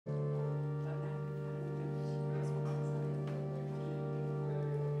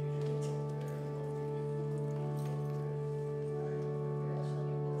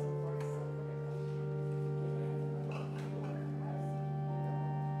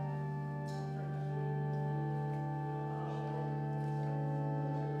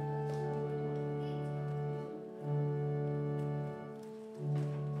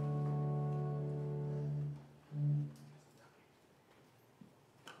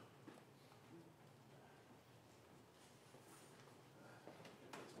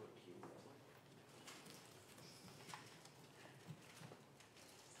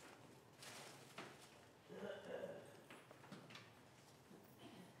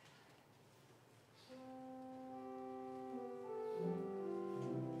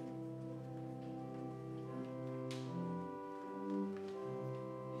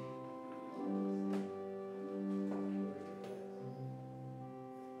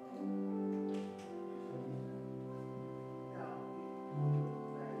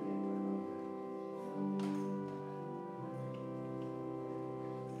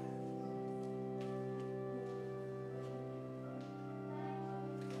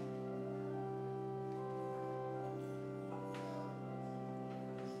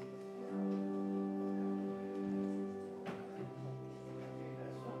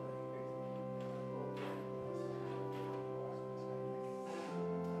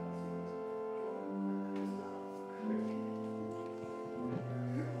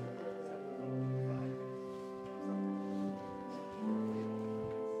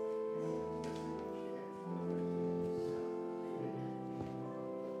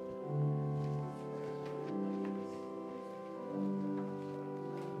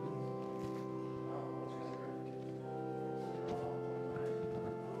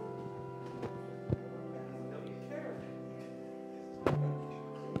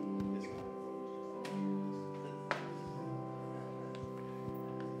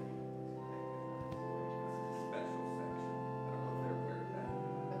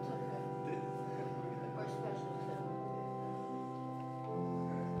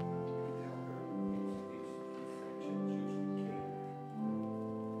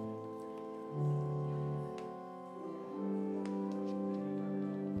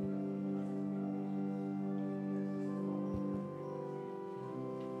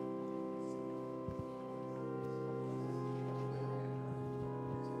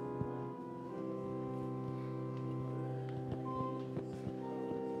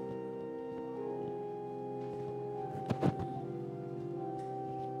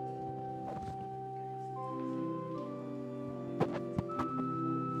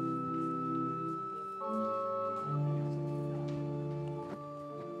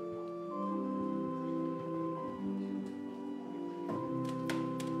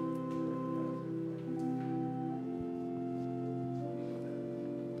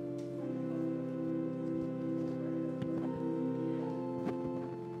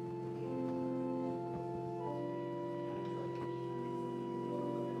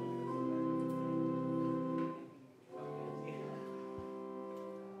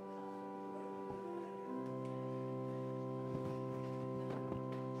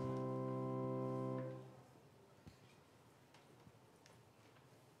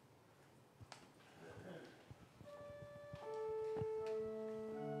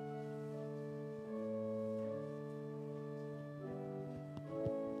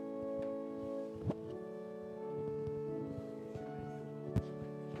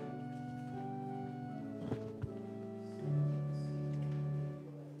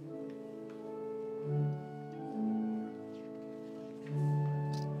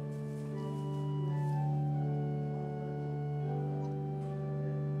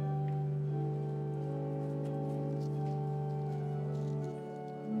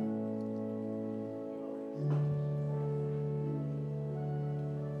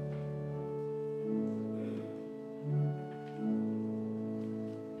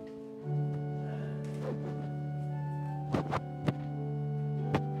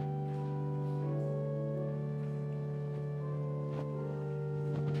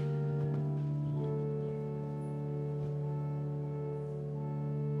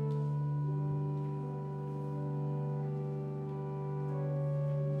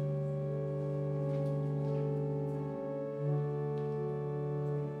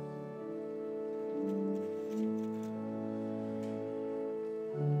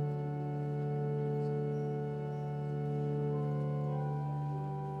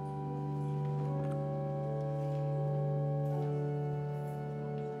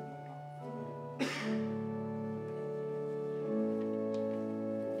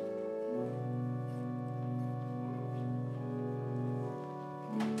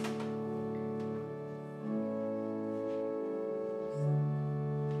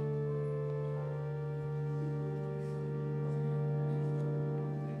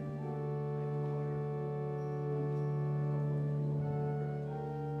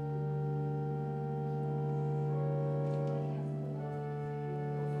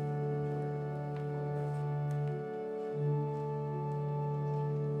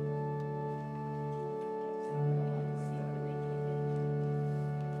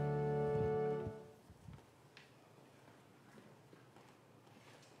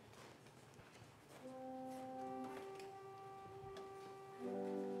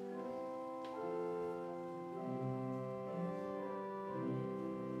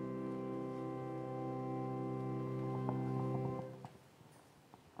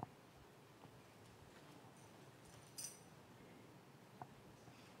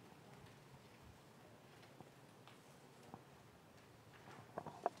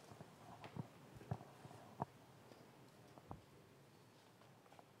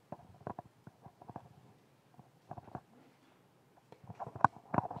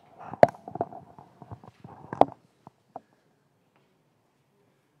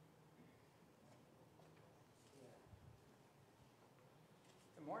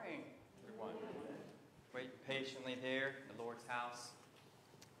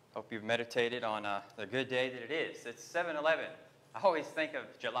Hope you've meditated on the good day that it is. It's 7-Eleven. I always think of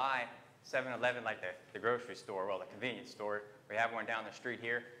July 7-Eleven like the grocery store, well, the convenience store. We have one down the street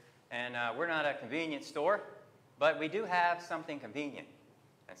here. And we're not a convenience store, but we do have something convenient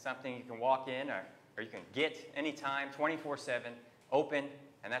and something you can walk in or you can get anytime, 24/7, open,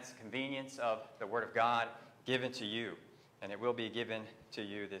 and that's the convenience of the Word of God given to you. And it will be given to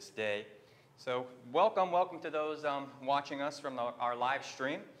you this day. So welcome to those watching us from our live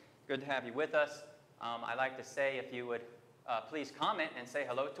stream. Good to have you with us. I'd like to say if you would please comment and say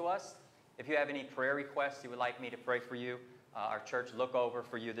hello to us. If you have any prayer requests you would like me to pray for you, our church look over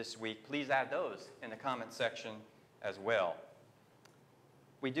for you this week, please add those in the comment section as well.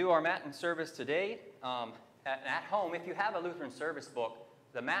 We do our Matin service today at home. If you have a Lutheran service book,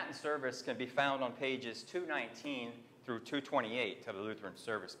 the Matin service can be found on pages 219 through 228 of the Lutheran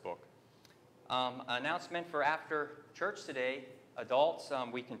service book. Announcement for after church today, adults,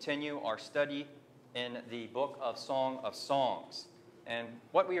 we continue our study in the book of Song of Songs. And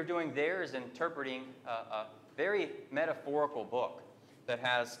what we are doing there is interpreting a very metaphorical book that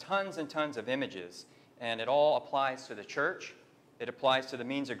has tons and tons of images, and it all applies to the church. It applies to the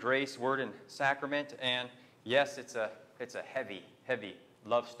means of grace, word, and sacrament, and yes, it's a heavy, heavy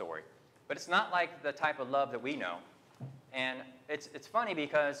love story. But it's not like the type of love that we know. And it's funny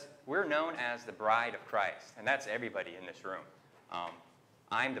because we're known as the bride of Christ, and that's everybody in this room.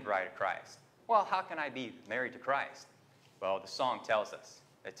 I'm the bride of Christ. Well, how can I be married to Christ? Well, the song tells us.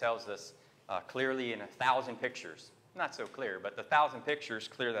 It tells us clearly in 1,000 pictures. Not so clear, but the 1,000 pictures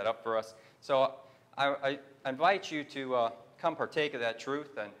clear that up for us. So I invite you to come partake of that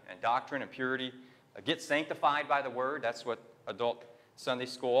truth and doctrine and purity. Get sanctified by the Word. That's what adult Sunday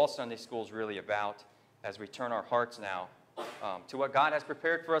school, all Sunday school is really about, as we turn our hearts now to what God has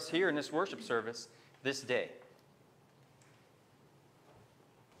prepared for us here in this worship service this day.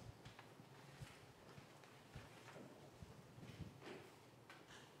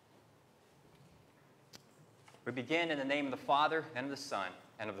 We begin in the name of the Father, and of the Son,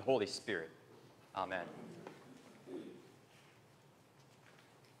 and of the Holy Spirit. Amen.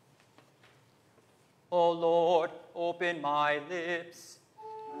 O Lord, open my lips,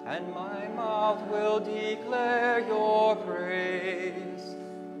 and my mouth will declare your praise.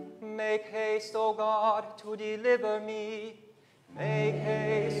 Make haste, O God, to deliver me. Make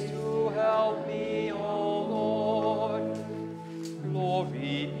haste to help me, O Lord. Glory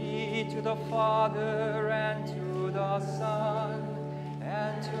be to the Father, and to the Son,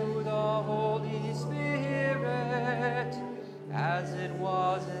 and to the Holy Spirit, as it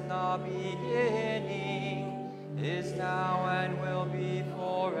was in the beginning, is now, and will be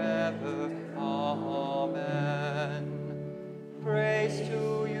forever. Amen. Praise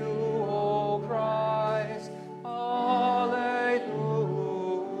to you, O Christ. Alleluia.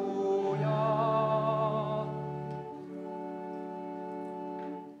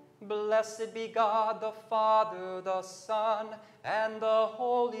 Blessed be God the Father, the Son, and the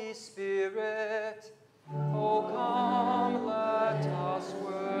Holy Spirit. O come, let us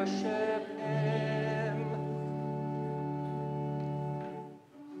worship Him.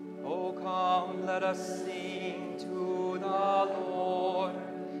 O come, let us sing to the Lord.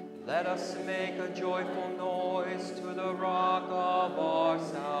 Let us make a joyful noise to the rock of our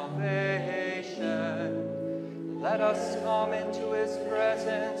salvation. Let us come into His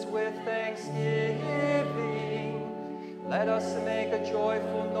presence with thanksgiving. Let us make a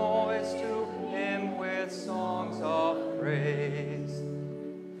joyful noise to Him with songs of praise.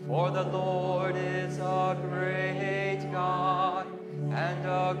 For the Lord is a great God, and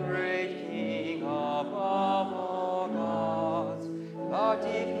a great King above all gods. The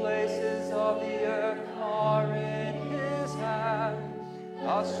deep places of the earth are in His hand.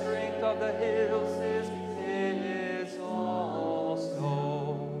 The strength of the hills is His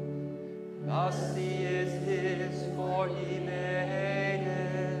also. The sea is His, for He made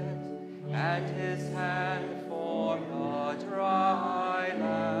it, and His hand formed a dry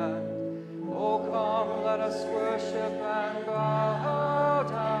land. O come, let us worship and bow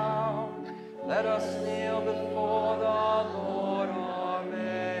down. Let us kneel before the Lord our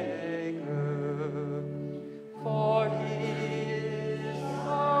Maker. For He is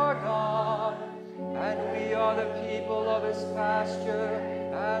our God, and we are the people of His pasture,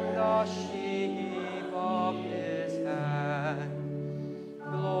 and the sheep of His hand.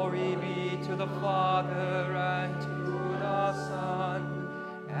 Glory be to the Father, and to the Son,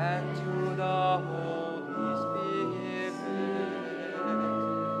 and to the Holy Spirit,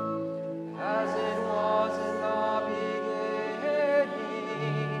 as it was in the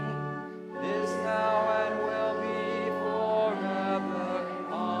beginning, is now, and will be forever.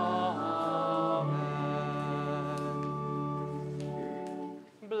 Amen.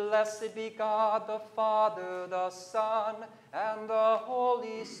 Blessed be God the Father, the Son, and the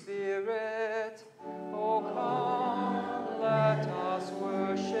Holy Spirit. O come, let us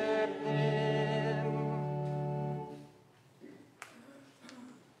worship him.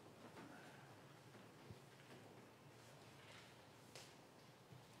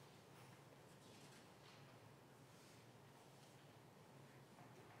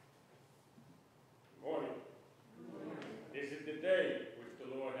 Good morning. This is the day which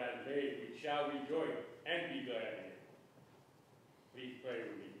the Lord has made. We shall rejoice and be glad in it. Please pray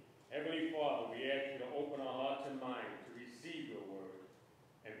with me. Heavenly Father, we ask you to open our hearts and minds to receive your word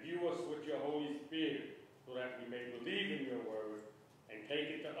and view us with your Holy Spirit so that we may believe in your word and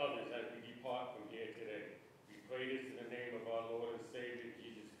take it to others as we depart from here today. We pray this in the name of our Lord and Savior,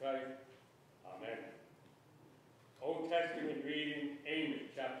 Jesus Christ. Amen. Old Testament reading,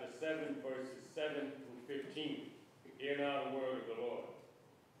 Amos chapter 7, verses 7 through 15. Hear now the word of the Lord.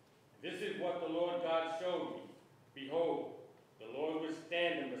 This is what the Lord God showed me. Behold, the Lord was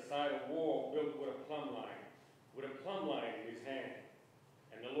standing beside a wall built with a plumb line in his hand.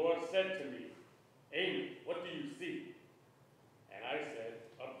 And the Lord said to me, Amos, what do you see? And I said,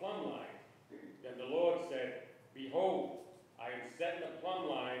 a plumb line. Then the Lord said, behold, I am setting a plumb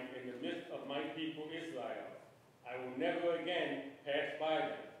line in the midst of my people Israel. I will never again pass by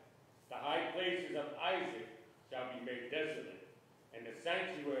them. The high places of Isaac shall be made desolate, and the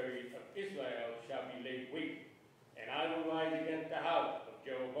sanctuary of Israel shall be laid waste. And I will rise against the house of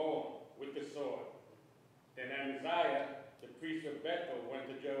Jeroboam with the sword. Then Amaziah, the priest of Bethel, went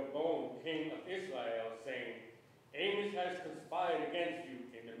to Jeroboam, king of Israel, saying, Amos has conspired against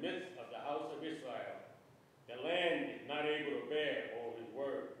you in the midst of the house of Israel. The land is not able to bear all his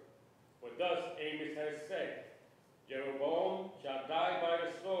word. For thus Amos has said, Jeroboam shall die by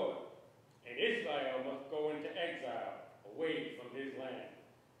the sword, and Israel must go into exile away from his land.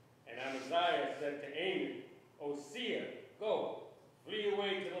 And Amaziah said to Amos, O seer, go, flee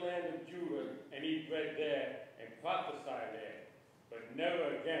away to the land of Judah, and eat bread there, and prophesy there. But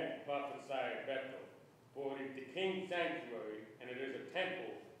never again prophesy at Bethel, for it is the king's sanctuary, and it is a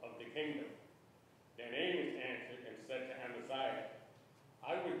temple of the kingdom. Then Amos answered and said to Amaziah,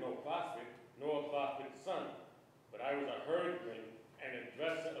 I was no prophet, nor a prophet's son, but I was a herdsman and a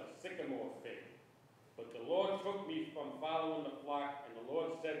dresser of sycamore figs. But the Lord took me from following the flock, and the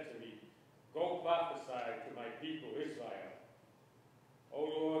Lord said to me, go prophesy to my people Israel. O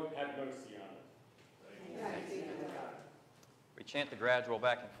Lord, have mercy on us. Thanks be to God. We chant the gradual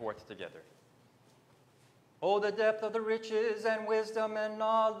back and forth together. Oh, the depth of the riches and wisdom and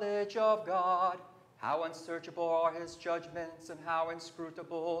knowledge of God. How unsearchable are his judgments and how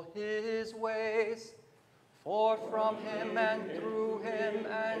inscrutable his ways. For from him and through him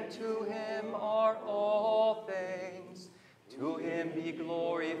and to him are all things. To him be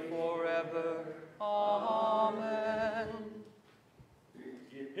glory forever. Amen.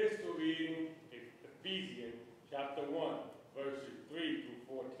 The epistle reading is Ephesians chapter 1, verses 3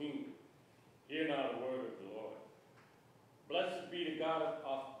 through 14. Hear now the word of the Lord. Blessed be the God of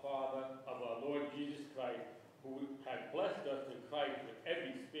our Father, of our Lord Jesus Christ, who has blessed us in Christ with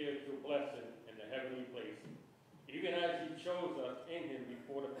every spiritual blessing in the heavenly places, even as he chose us in him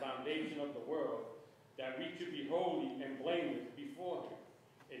before the foundation of the world, that we should be holy and blameless before him.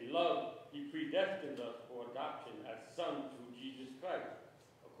 In love, he predestined us for adoption as sons through Jesus Christ,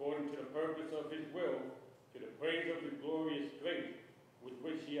 according to the purpose of his will, to the praise of his glorious grace, with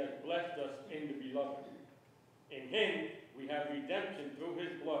which he has blessed us in the beloved. In him we have redemption through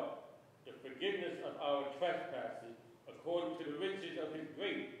his blood, the forgiveness of our trespasses, according to the riches of his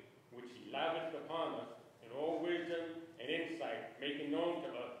grace, which he lavished upon us in all wisdom and insight, making known to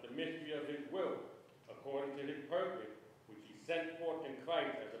us the mystery of his will, according to his purpose, which he sent forth in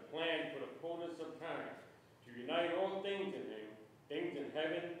Christ as a plan for the fullness of time, to unite all things in him, things in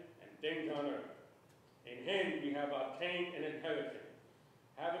heaven and things on earth. In him we have obtained an inheritance,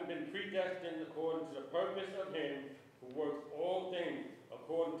 having been predestined according to the purpose of him who works all things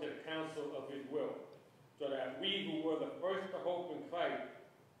according to the counsel of his will, so that we who were the first to hope in Christ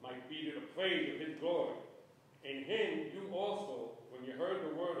might be to the praise of his glory. In him you also, when you heard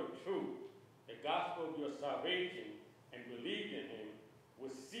the word of truth, the gospel of your salvation, and believed in him,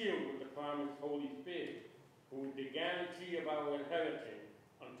 was sealed with the promised Holy Spirit, who is the guarantee of our inheritance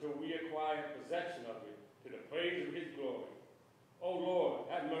until we acquire possession of it to the praise of his glory. O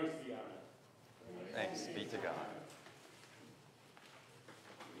Lord, have mercy on us. Thanks be to God.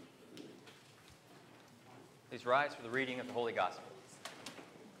 Please rise for the reading of the Holy Gospel.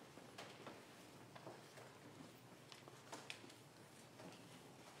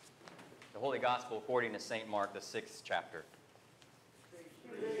 The Holy Gospel according to St. Mark, the 6th chapter.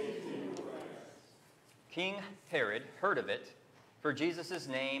 Praise King Herod heard of it, for Jesus'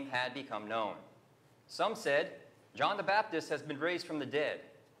 name had become known. Some said, John the Baptist has been raised from the dead.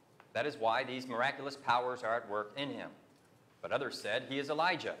 That is why these miraculous powers are at work in him. But others said, he is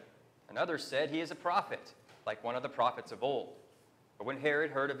Elijah. And others said, he is a prophet, like one of the prophets of old. But when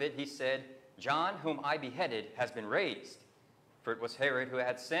Herod heard of it, he said, John, whom I beheaded, has been raised. For it was Herod who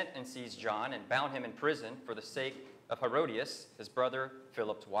had sent and seized John and bound him in prison for the sake of Herodias, his brother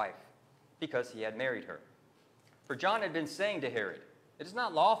Philip's wife, because he had married her. For John had been saying to Herod, it is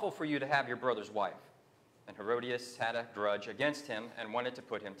not lawful for you to have your brother's wife. And Herodias had a grudge against him and wanted to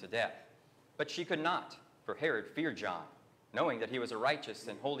put him to death. But she could not, for Herod feared John, knowing that he was a righteous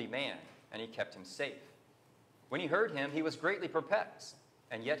and holy man, and he kept him safe. When he heard him, he was greatly perplexed,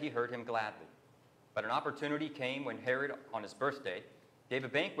 and yet he heard him gladly. But an opportunity came when Herod, on his birthday, gave a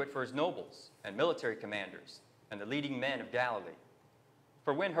banquet for his nobles and military commanders and the leading men of Galilee.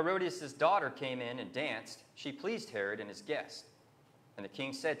 For when Herodias' daughter came in and danced, she pleased Herod and his guest. And the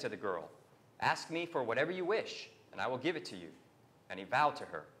king said to the girl, ask me for whatever you wish, and I will give it to you. And he vowed to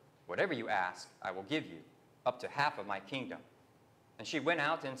her, whatever you ask, I will give you, up to half of my kingdom. And she went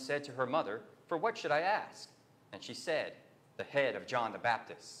out and said to her mother, for what should I ask? And she said, the head of John the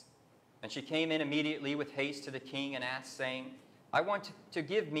Baptist. And she came in immediately with haste to the king and asked, saying, I want to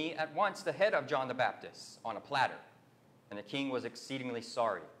give me at once the head of John the Baptist on a platter. And the king was exceedingly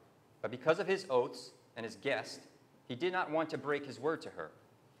sorry. But because of his oaths and his guest, he did not want to break his word to her.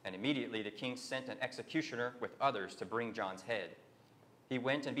 And immediately the king sent an executioner with others to bring John's head. He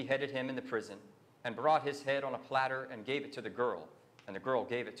went and beheaded him in the prison, and brought his head on a platter and gave it to the girl, and the girl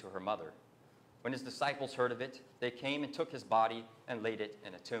gave it to her mother. When his disciples heard of it, they came and took his body and laid it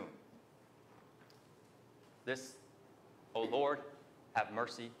in a tomb. This, O Lord, have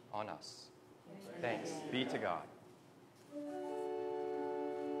mercy on us. Thanks be to God.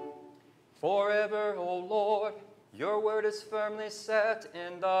 Forever, O Lord, your word is firmly set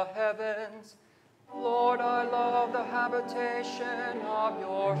in the heavens. Lord, I love the habitation of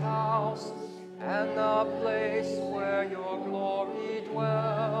your house and the place where your glory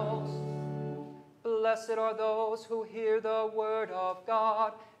dwells. Blessed are those who hear the word of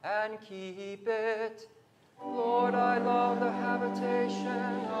God and keep it. Lord, I love the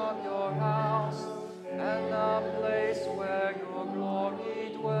habitation of your house and the place where your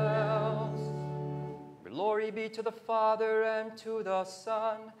glory dwells. Glory be to the Father, and to the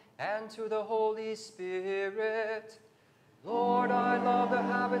Son, and to the Holy Spirit. Lord, I love the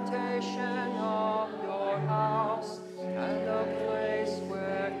habitation of your house, and the place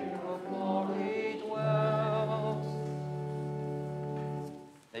where your glory dwells.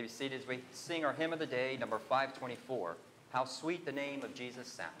 May be seated as we sing our hymn of the day, number 524, How Sweet the Name of Jesus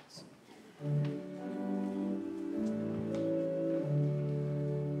Sounds.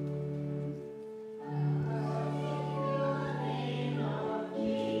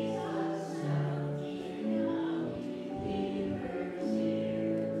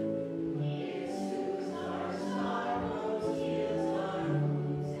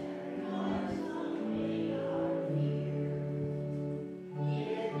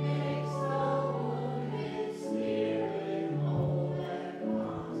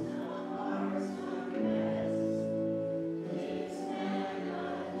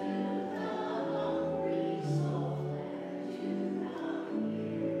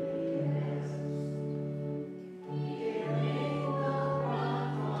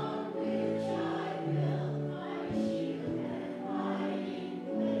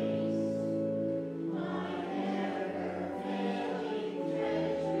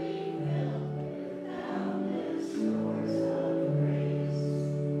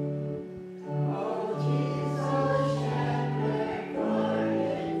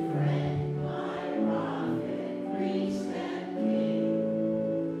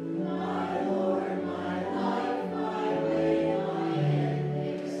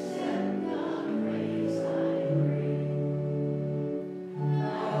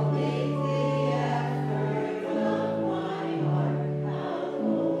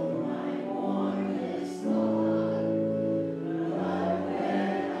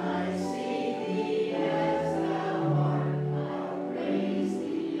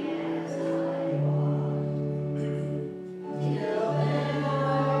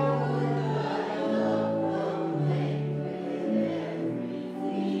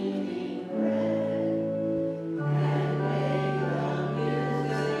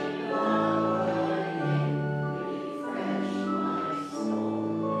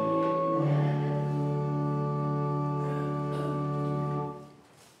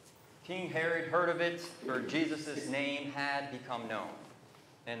 King Herod heard of it, for Jesus' name had become known.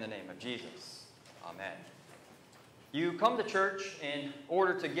 In the name of Jesus. Amen. You come to church in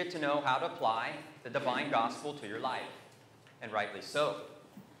order to get to know how to apply the divine gospel to your life, and rightly so.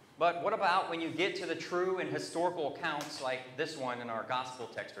 But what about when you get to the true and historical accounts like this one in our gospel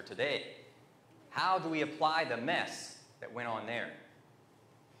text for today? How do we apply the mess that went on there?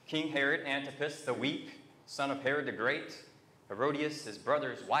 King Herod Antipas the weak, son of Herod the Great, Herodias, his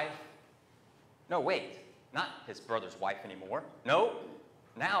brother's wife. No, wait, not his brother's wife anymore. No,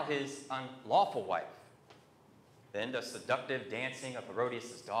 now his unlawful wife. Then the seductive dancing of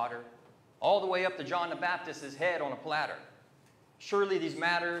Herodias' daughter, all the way up to John the Baptist's head on a platter. Surely these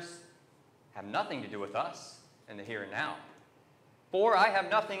matters have nothing to do with us in the here and now. For I have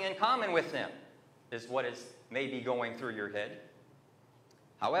nothing in common with them, is what is maybe going through your head.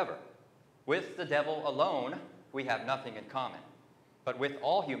 However, with the devil alone, we have nothing in common. But with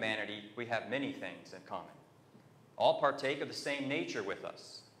all humanity, we have many things in common. All partake of the same nature with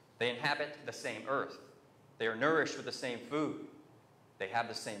us. They inhabit the same earth. They are nourished with the same food. They have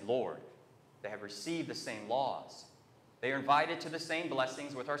the same Lord. They have received the same laws. They are invited to the same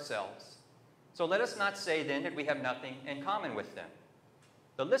blessings with ourselves. So let us not say then that we have nothing in common with them.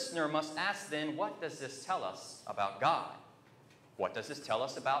 The listener must ask then, what does this tell us about God? What does this tell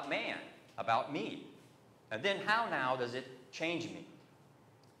us about man, about me? And then how now does it change me?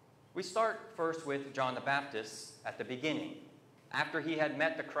 We start first with John the Baptist at the beginning, after he had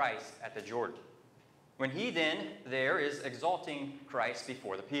met the Christ at the Jordan. When he then there is exalting Christ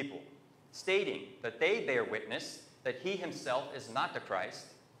before the people, stating that they bear witness that he himself is not the Christ,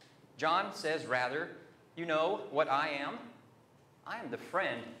 John says rather, you know what I am? I am the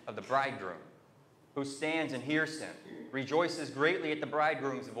friend of the bridegroom, who stands and hears him, rejoices greatly at the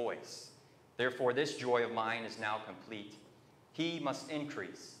bridegroom's voice. Therefore this joy of mine is now complete. He must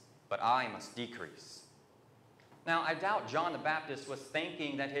increase, but I must decrease. Now I doubt John the Baptist was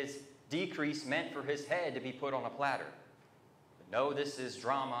thinking that his decrease meant for his head to be put on a platter. But no, this is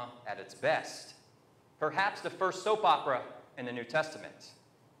drama at its best. Perhaps the first soap opera in the New Testament.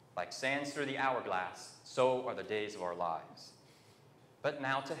 Like sands through the hourglass, so are the days of our lives. But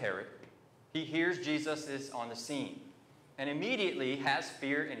now to Herod. He hears Jesus is on the scene and immediately has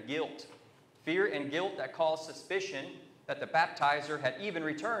fear and guilt. Fear and guilt that cause suspicion that the baptizer had even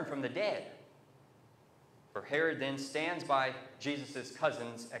returned from the dead. For Herod then stands by Jesus'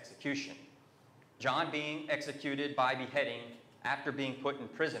 cousin's execution. John being executed by beheading after being put in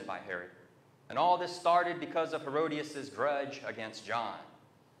prison by Herod. And all this started because of Herodias' grudge against John.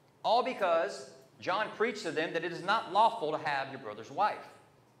 All because John preached to them that it is not lawful to have your brother's wife.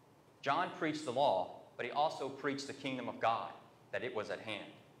 John preached the law, but he also preached the kingdom of God, that it was at hand.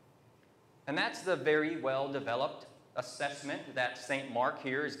 And that's the very well-developed assessment that St. Mark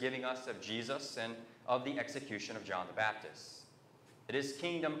here is giving us of Jesus and of the execution of John the Baptist. It is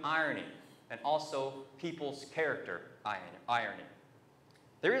kingdom irony and also people's character irony.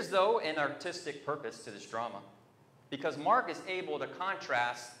 There is, though, an artistic purpose to this drama, because Mark is able to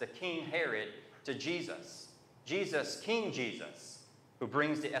contrast the King Herod to Jesus. Jesus, King Jesus, who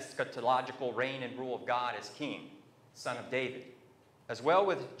brings the eschatological reign and rule of God as king, son of David, as well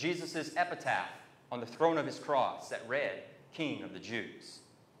with Jesus' epitaph on the throne of his cross that read, King of the Jews.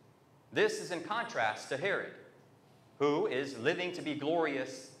 This is in contrast to Herod, who is living to be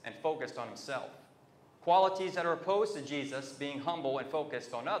glorious and focused on himself. Qualities that are opposed to Jesus being humble and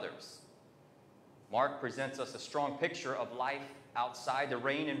focused on others. Mark presents us a strong picture of life outside the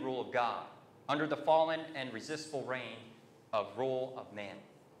reign and rule of God, under the fallen and resistible reign of rule of man.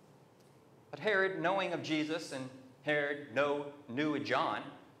 But Herod, knowing of Jesus, and Herod knew John,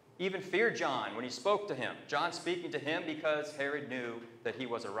 even feared John when he spoke to him. John speaking to him because Herod knew that he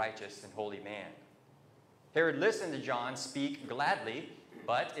was a righteous and holy man. Herod listened to John speak gladly,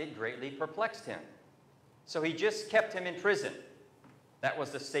 but it greatly perplexed him. So he just kept him in prison. That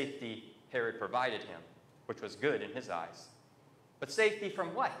was the safety Herod provided him, which was good in his eyes. But safety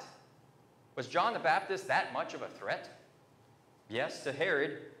from what? Was John the Baptist that much of a threat? Yes, to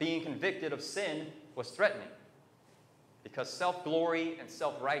Herod, being convicted of sin was threatening, because self-glory and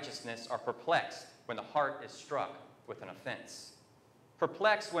self-righteousness are perplexed when the heart is struck with an offense.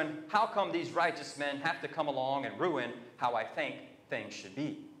 Perplexed when, how come these righteous men have to come along and ruin how I think things should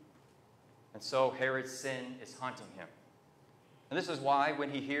be? And so Herod's sin is haunting him. And this is why when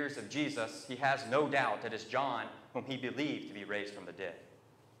he hears of Jesus, he has no doubt that it's John whom he believed to be raised from the dead.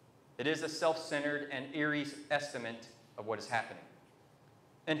 It is a self-centered and eerie estimate of what is happening.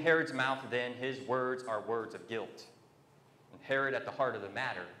 In Herod's mouth, then, his words are words of guilt. And Herod, at the heart of the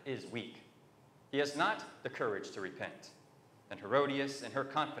matter, is weak. He has not the courage to repent. And Herodias, in her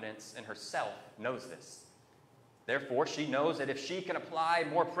confidence in herself, knows this. Therefore, she knows that if she can apply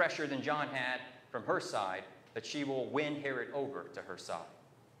more pressure than John had, from her side that she will win Herod over to her side.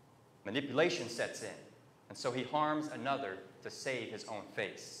 Manipulation sets in, and so he harms another to save his own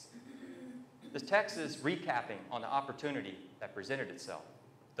face. This text is recapping on the opportunity that presented itself.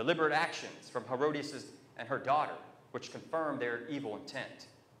 Deliberate actions from Herodias and her daughter, which confirm their evil intent.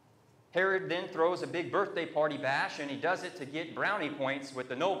 Herod then throws a big birthday party bash, and he does it to get brownie points with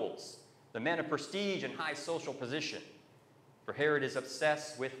the nobles, the men of prestige and high social position. For Herod is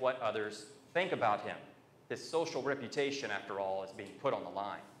obsessed with what others think about him. His social reputation, after all, is being put on the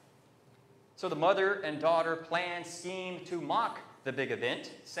line. So the mother and daughter plan, scheme to mock the big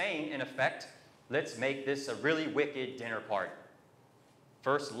event, saying, in effect, let's make this a really wicked dinner party.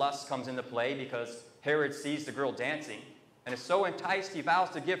 First, lust comes into play because Herod sees the girl dancing and is so enticed he vows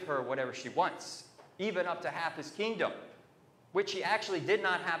to give her whatever she wants, even up to half his kingdom, which he actually did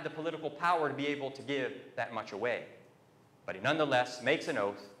not have the political power to be able to give that much away. But he nonetheless makes an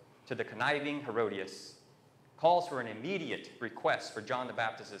oath to the conniving Herodias, calls for an immediate request for John the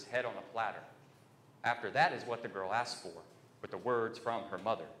Baptist's head on a platter. After that is what the girl asks for, with the words from her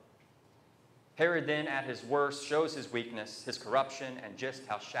mother. Herod then, at his worst, shows his weakness, his corruption, and just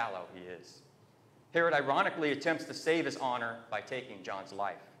how shallow he is. Herod ironically attempts to save his honor by taking John's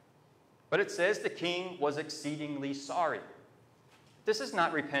life. But it says the king was exceedingly sorry. This is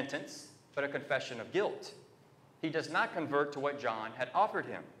not repentance, but a confession of guilt. He does not convert to what John had offered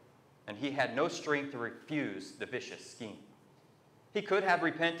him, and he had no strength to refuse the vicious scheme. He could have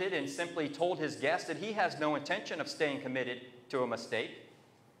repented and simply told his guests that he has no intention of staying committed to a mistake.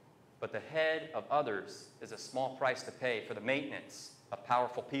 But the head of others is a small price to pay for the maintenance of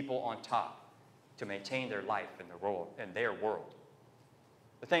powerful people on top to maintain their life in their world.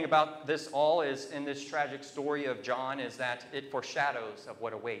 The thing about this all is, in this tragic story of John, is that it foreshadows of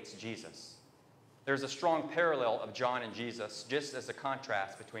what awaits Jesus. There's a strong parallel of John and Jesus, just as a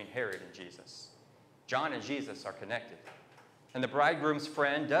contrast between Herod and Jesus. John and Jesus are connected. And the bridegroom's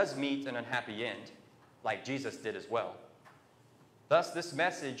friend does meet an unhappy end, like Jesus did as well. Thus, this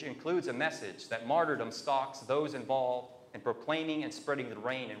message includes a message that martyrdom stalks those involved in proclaiming and spreading the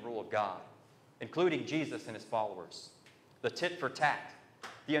reign and rule of God, including Jesus and his followers. The tit for tat,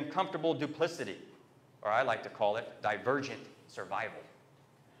 the uncomfortable duplicity, or I like to call it divergent survival,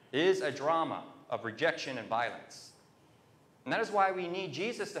 is a drama of rejection and violence. And that is why we need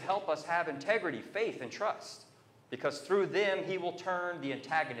Jesus to help us have integrity, faith, and trust, because through them he will turn the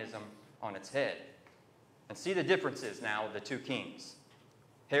antagonism on its head. And see the differences now of the two kings.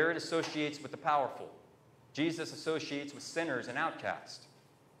 Herod associates with the powerful. Jesus associates with sinners and outcasts.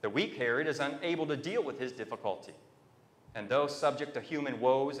 The weak Herod is unable to deal with his difficulty. And those subject to human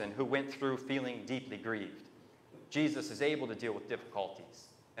woes and who went through feeling deeply grieved, Jesus is able to deal with difficulties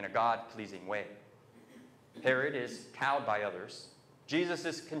in a God-pleasing way. Herod is cowed by others. Jesus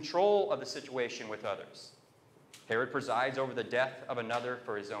is in control of the situation with others. Herod presides over the death of another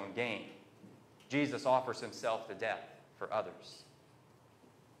for his own gain. Jesus offers himself to death for others.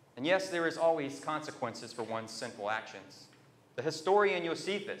 And yes, there is always consequences for one's sinful actions. The historian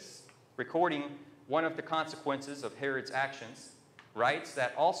Josephus, recording one of the consequences of Herod's actions, writes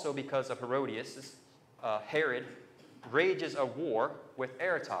that also because of Herodias, Herod rages a war with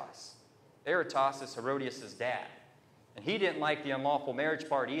Aretas. Aretas is Herodias' dad. And he didn't like the unlawful marriage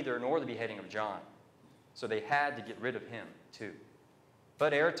part either, nor the beheading of John. So they had to get rid of him too.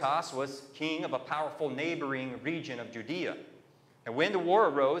 But Aretas was king of a powerful neighboring region of Judea. And when the war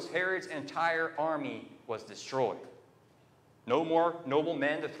arose, Herod's entire army was destroyed. No more noble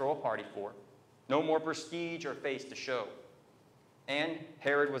men to throw a party for. No more prestige or face to show. And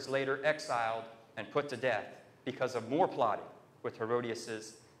Herod was later exiled and put to death because of more plotting with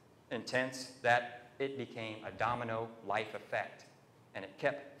Herodias' intents, that it became a domino life effect. And it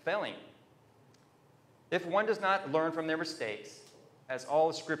kept failing. If one does not learn from their mistakes, as all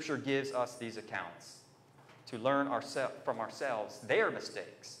of Scripture gives us these accounts, to learn from ourselves their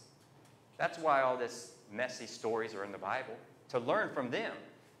mistakes. That's why all these messy stories are in the Bible, to learn from them.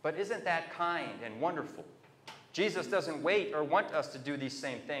 But isn't that kind and wonderful? Jesus doesn't wait or want us to do these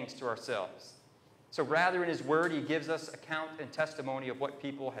same things to ourselves. So rather, in his word, he gives us account and testimony of what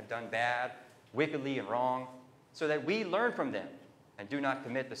people had done bad, wickedly, and wrong, so that we learn from them and do not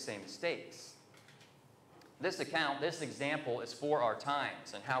commit the same mistakes. This account, this example, is for our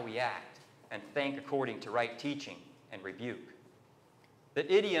times and how we act and think according to right teaching and rebuke. The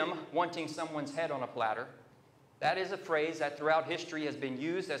idiom, wanting someone's head on a platter, that is a phrase that throughout history has been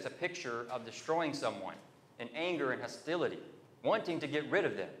used as a picture of destroying someone in anger and hostility, wanting to get rid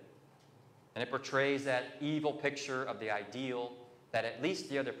of them. And it portrays that evil picture of the ideal that at least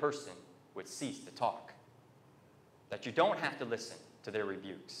the other person would cease to talk, that you don't have to listen to their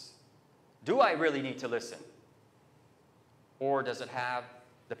rebukes. Do I really need to listen? Or does it have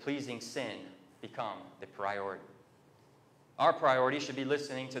the pleasing sin become the priority? Our priority should be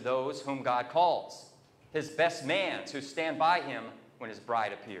listening to those whom God calls, his best man who stand by him when his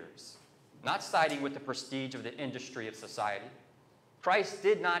bride appears, not siding with the prestige of the industry of society. Christ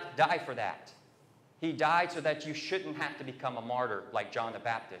did not die for that. He died so that you shouldn't have to become a martyr like John the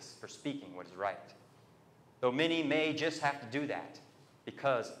Baptist for speaking what is right. Though many may just have to do that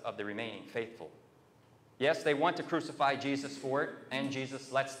because of the remaining faithful. Yes, they want to crucify Jesus for it, and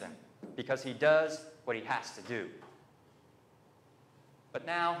Jesus lets them because he does what he has to do. But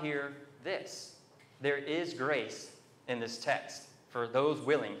now hear this. There is grace in this text for those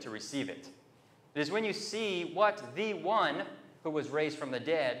willing to receive it. It is when you see what the one who was raised from the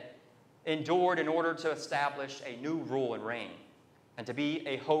dead endured in order to establish a new rule and reign, and to be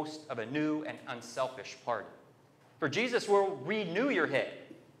a host of a new and unselfish party. For Jesus will renew your head,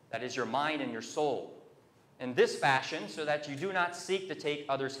 that is your mind and your soul, in this fashion so that you do not seek to take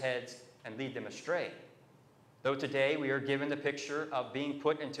others' heads and lead them astray. Though today we are given the picture of being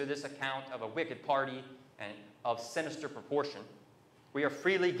put into this account of a wicked party and of sinister proportion, we are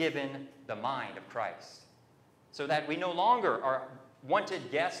freely given the mind of Christ, so that we no longer are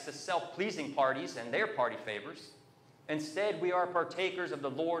wanted guests to self-pleasing parties and their party favors. Instead, we are partakers of the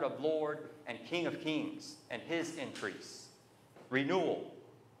Lord of Lords and King of Kings and his increase. Renewal,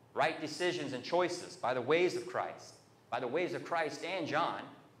 right decisions and choices by the ways of Christ and John,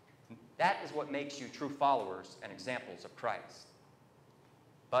 that is what makes you true followers and examples of Christ.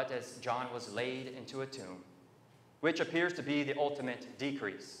 But as John was laid into a tomb, which appears to be the ultimate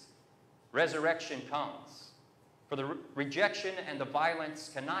decrease, resurrection comes. For the rejection and the violence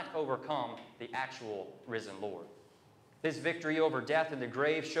cannot overcome the actual risen Lord. His victory over death and the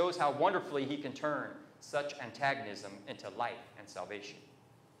grave shows how wonderfully he can turn such antagonism into life and salvation.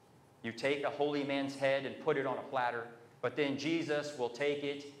 You take a holy man's head and put it on a platter, but then Jesus will take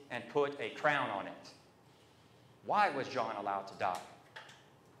it and put a crown on it. Why was John allowed to die?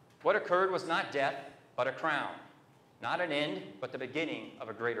 What occurred was not death, but a crown. Not an end, but the beginning of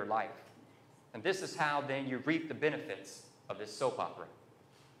a greater life. And this is how then you reap the benefits of this soap opera,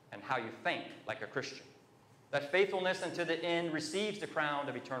 and how you think like a Christian. That faithfulness unto the end receives the crown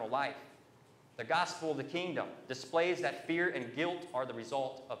of eternal life. The gospel of the kingdom displays that fear and guilt are the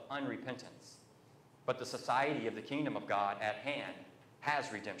result of unrepentance. But the society of the kingdom of God at hand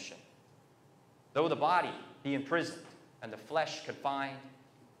has redemption. Though the body be imprisoned and the flesh confined,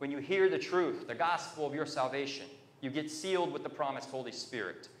 when you hear the truth, the gospel of your salvation, you get sealed with the promised Holy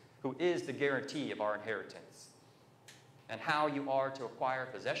Spirit, who is the guarantee of our inheritance. And how you are to acquire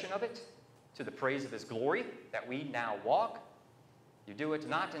possession of it, to the praise of his glory that we now walk, you do it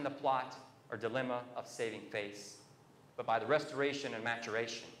not in the plot or dilemma of saving face, but by the restoration and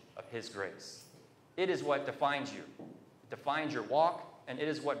maturation of his grace. It is what defines you. It defines your walk, and it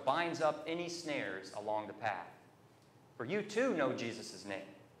is what binds up any snares along the path. For you too know Jesus' name,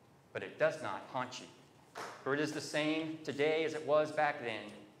 but it does not haunt you. For it is the same today as it was back then,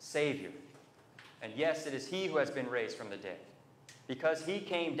 Savior. And yes, it is he who has been raised from the dead, because he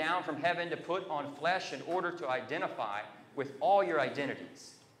came down from heaven to put on flesh in order to identify with all your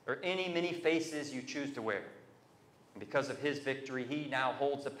identities, or any many faces you choose to wear. And because of his victory, he now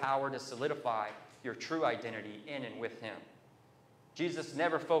holds the power to solidify your true identity in and with him. Jesus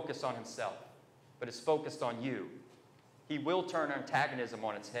never focused on himself, but is focused on you. He will turn antagonism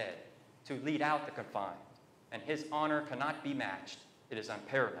on its head to lead out the confined, and his honor cannot be matched. It is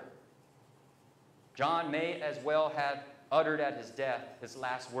unparalleled. John may as well have uttered at his death his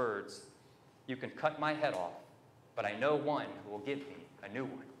last words, "You can cut my head off, but I know one who will give me a new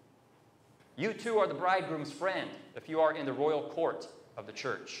one." You too are the bridegroom's friend if you are in the royal court of the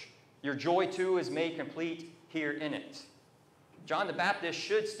church. Your joy too is made complete here in it. John the Baptist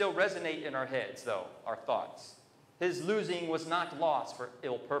should still resonate in our heads, though, our thoughts. His losing was not lost for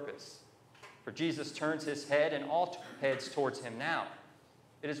ill purpose. For Jesus turns his head and all heads towards him now.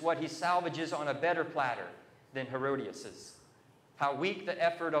 It is what he salvages on a better platter than Herodias's. How weak the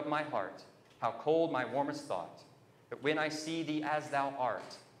effort of my heart, how cold my warmest thought. But when I see thee as thou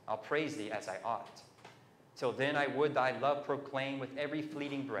art, I'll praise thee as I ought. Till then I would thy love proclaim with every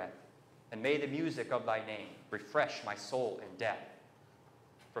fleeting breath, and may the music of thy name refresh my soul in death.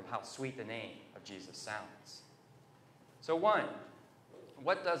 From how sweet the name of Jesus sounds. So one,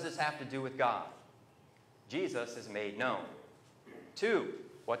 what does this have to do with God? Jesus is made known. Two,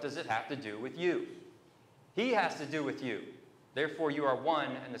 what does it have to do with you? He has to do with you. Therefore, you are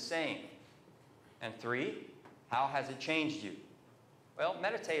one and the same. And three, how has it changed you? Well,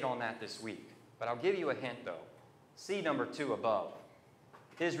 meditate on that this week. But I'll give you a hint, though. See number 2 above.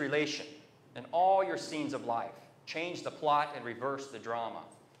 His relation. in all your scenes of life. Change the plot and reverse the drama.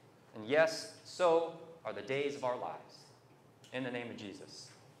 And yes, so are the days of our lives. In the name of Jesus.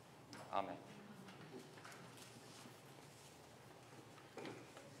 Amen.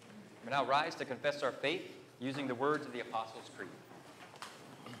 We now rise to confess our faith using the words of the Apostles' Creed.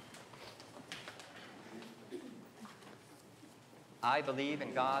 I believe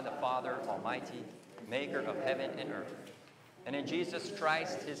in God the Father Almighty, maker of heaven and earth, and in Jesus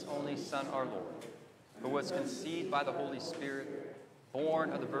Christ, his only Son, our Lord, who was conceived by the Holy Spirit,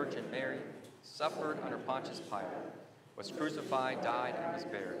 born of the Virgin Mary, suffered under Pontius Pilate, was crucified, died, and was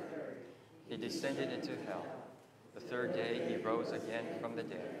buried. He descended into hell. The third day he rose again from the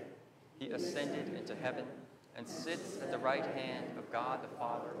dead. He ascended into heaven and sits at the right hand of God the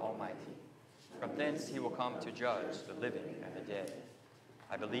Father Almighty. From thence he will come to judge the living and the dead.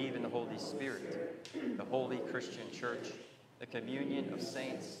 I believe in the Holy Spirit, the holy Christian church, the communion of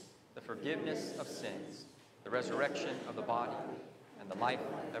saints, the forgiveness of sins, the resurrection of the body, and the life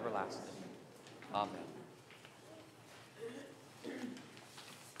everlasting. Amen.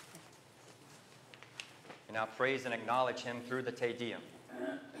 We now praise and acknowledge him through the Te Deum.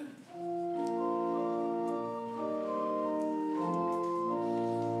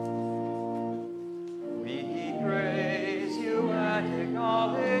 We praise you and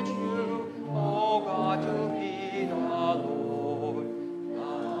acknowledge you, O God, to be the Lord, the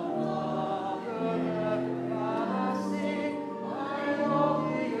Father everlasting, and all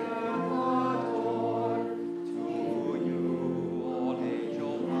the earth adore. To you, all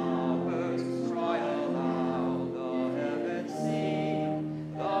angel powers, cry aloud, the heavens sing,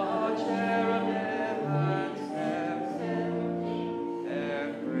 the cherubim and seraphim, their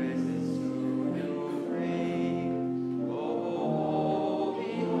praises to you bring. Oh,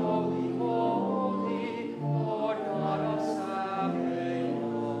 holy, holy, holy, Lord God of Sabaoth,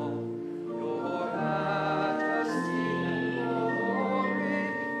 your majesty and glory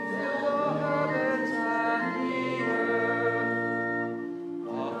fill the heavens and the earth.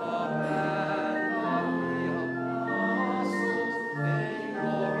 Amen. The apostles in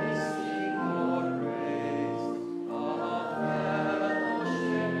glory sing your praise.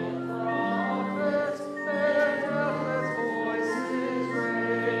 Fellowship of prophets, their deathless voices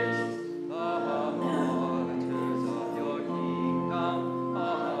raise. The martyrs of your kingdom, a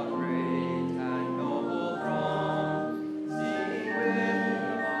great and noble throng, sing with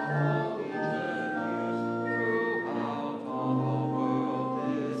the holy tributes throughout all the world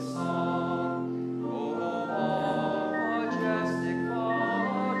this song. O majestic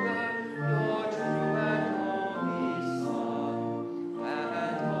Father, your true and only Son,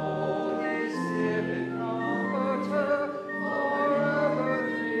 and Holy Spirit, Comforter, forever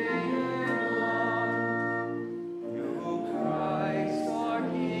three in one. You, Christ, our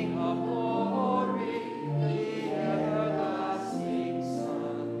King of glory, the everlasting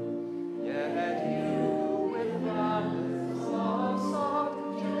Son, yet you with boundless love sought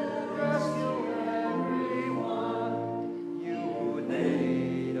to rescue everyone. You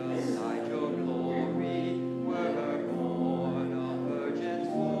laid aside your glory, were born of virgin's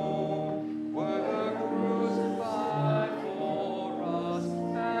womb, were crucified for us,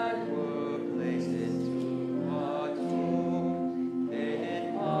 and were placed into a tomb. Then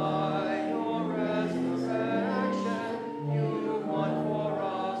by your resurrection, you won for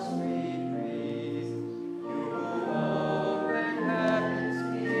us reprieve. You open heaven's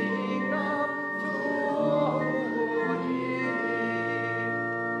kingdom to all who would believe.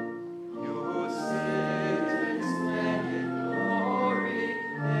 You sit in splendid glory,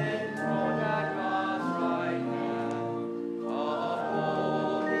 enthroned at God's right hand.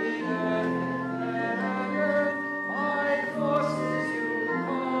 Uphold the earth and heaven, by forces you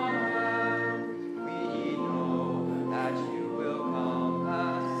command. We know that you will come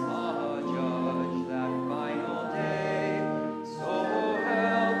as a judge that final day. So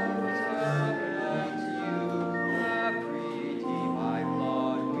help us servant you, have redeemed by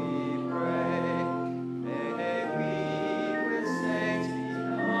blood, we pray. May we with saints be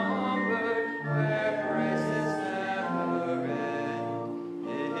numbered, where praises never end.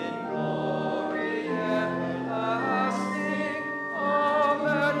 In glory everlasting,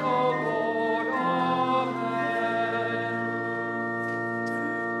 amen, O Lord, amen.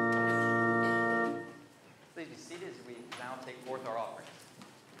 Please be seated as we now take forth our offerings.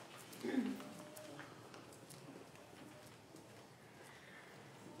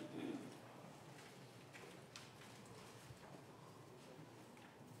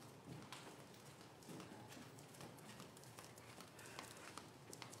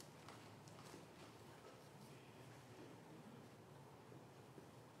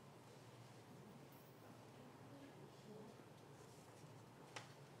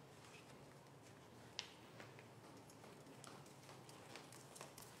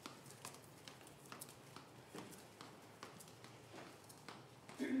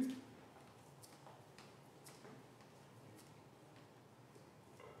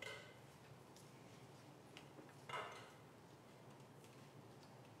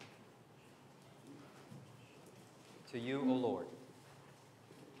 To you, O Lord.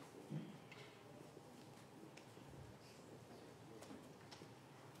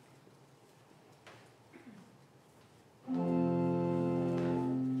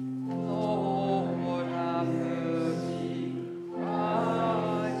 Lord, have mercy.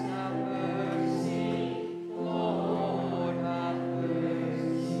 Christ, have mercy. Lord, have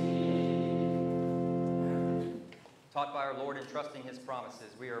mercy. Taught by our Lord and trusting his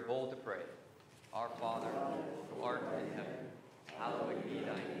promises, we are bold to pray. Our Father, who art in heaven, hallowed be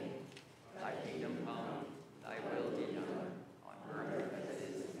thy name. Thy kingdom come, thy will be done, on earth as it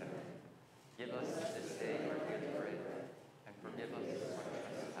is in heaven. Give us this day our daily bread, and forgive us our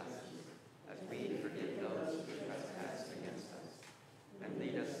trespasses, as we forgive those who trespass against us. And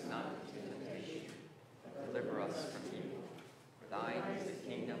lead us not into temptation, but deliver us from evil. For thine is the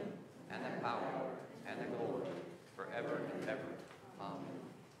kingdom, and the power, and the glory, forever and ever. Amen.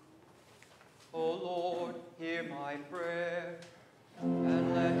 O Lord, hear my prayer,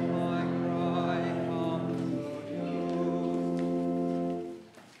 and let my cry come to you.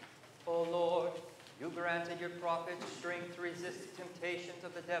 O Lord, you granted your prophets strength to resist the temptations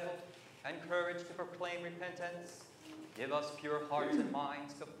of the devil and courage to proclaim repentance. Give us pure hearts and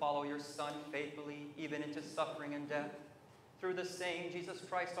minds to follow your Son faithfully, even into suffering and death. Through the same Jesus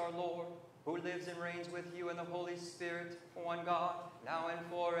Christ our Lord, who lives and reigns with you in the Holy Spirit, one God, now and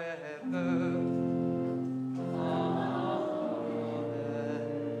forever. Amen.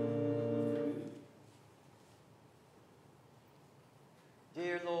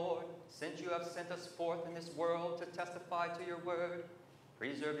 Dear Lord, since you have sent us forth in this world to testify to your word,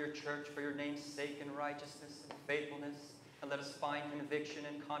 preserve your church for your name's sake in righteousness and faithfulness, and let us find conviction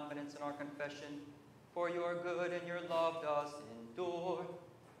and confidence in our confession. For your good and your love does endure.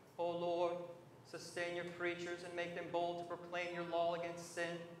 O Lord, sustain your preachers and make them bold to proclaim your law against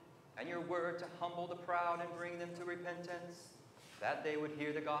sin, and your word to humble the proud and bring them to repentance, that they would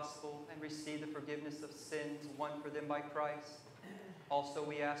hear the gospel and receive the forgiveness of sins won for them by Christ. Also,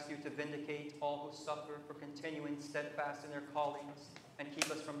 we ask you to vindicate all who suffer for continuing steadfast in their callings, and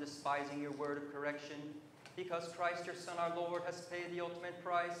keep us from despising your word of correction, because Christ your Son, our Lord, has paid the ultimate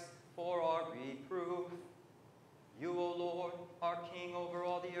price for our reproof. You, O Lord, are King over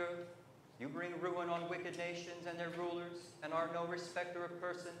all the earth. You bring ruin on wicked nations and their rulers, and are no respecter of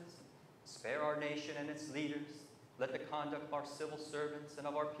persons. Spare our nation and its leaders. Let the conduct of our civil servants and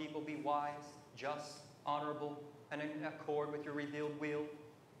of our people be wise, just, honorable, and in accord with your revealed will.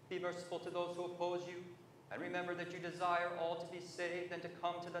 Be merciful to those who oppose you, and remember that you desire all to be saved and to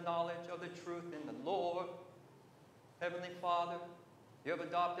come to the knowledge of the truth in the Lord. Heavenly Father, you have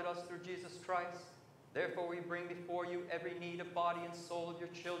adopted us through Jesus Christ. Therefore we bring before you every need of body and soul of your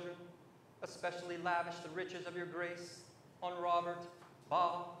children. Especially lavish the riches of your grace on Robert,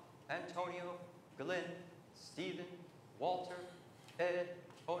 Bob, Antonio, Glenn, Stephen, Walter, Ed,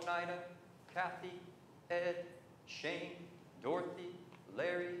 Oneida, Kathy, Ed, Shane, Dorothy,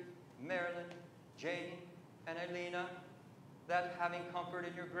 Larry, Marilyn, Jane, and Elena, that having comfort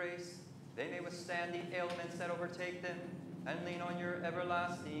in your grace, they may withstand the ailments that overtake them and lean on your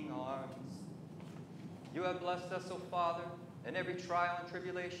everlasting arms. You have blessed us, O Father, in every trial and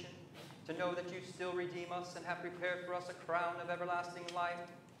tribulation, to know that you still redeem us and have prepared for us a crown of everlasting life.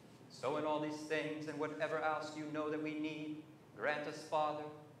 So in all these things and whatever else you know that we need, grant us, Father,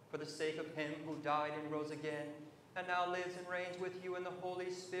 for the sake of him who died and rose again, and now lives and reigns with you in the Holy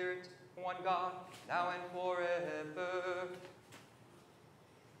Spirit, one God, now and forever.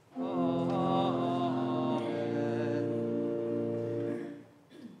 Amen.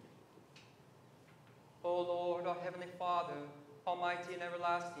 O Lord, our heavenly Father, almighty and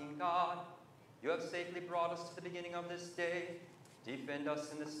everlasting God, you have safely brought us to the beginning of this day. Defend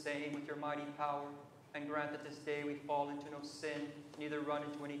us in the same with your mighty power, and grant that this day we fall into no sin, neither run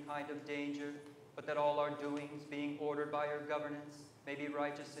into any kind of danger, but that all our doings, being ordered by your governance, may be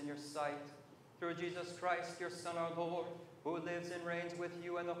righteous in your sight. Through Jesus Christ, your Son, our Lord, who lives and reigns with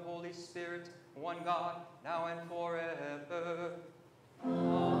you and the Holy Spirit, one God, now and forever.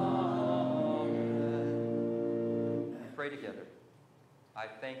 Amen. Pray together. I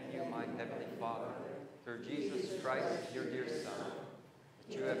thank you, my heavenly Father, through Jesus Christ, your dear Son,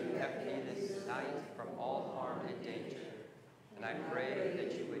 that you have kept me this night from all harm and danger. And I pray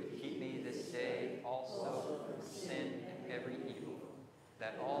that you would keep me this day also from sin and every evil,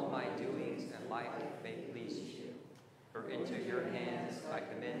 that all my doings and life may please you. For into your hands I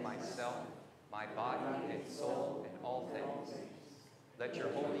commend myself, my body and soul, and all things. Let your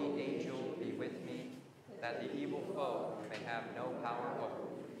holy angel be with me, that the evil foe may have no power over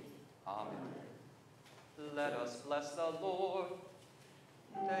me. Amen. Let us bless the Lord.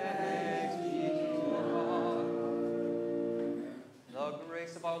 Thanks be to God.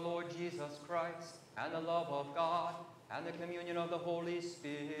 Jesus Christ, and the love of God, and the communion of the Holy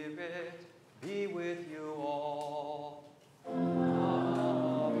Spirit be with you all. Amen.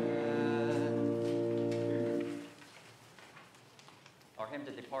 Our hymn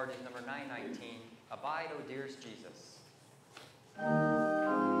to depart is number 919, Abide, O Dearest Jesus.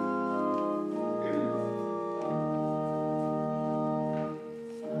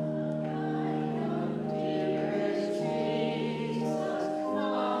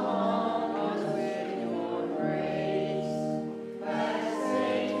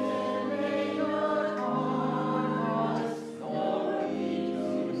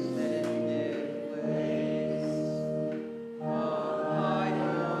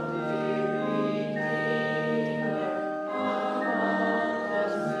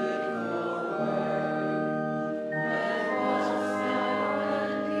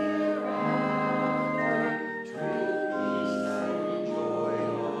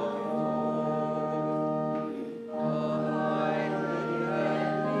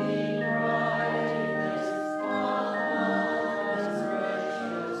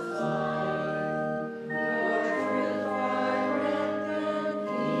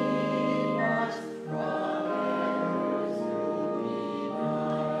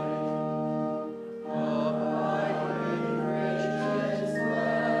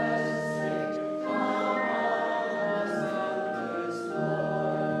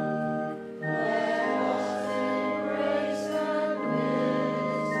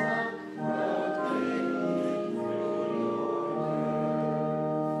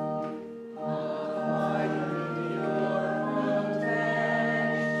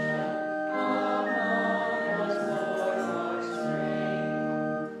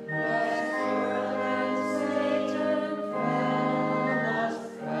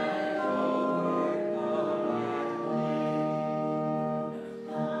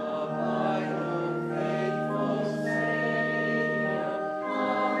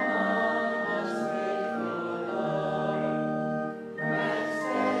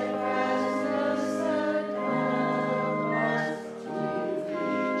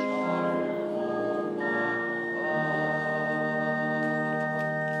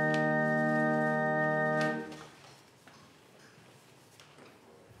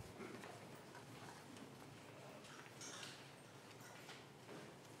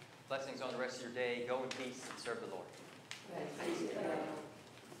 Blessings on the rest of your day. Go in peace and serve the Lord. Praise be to God.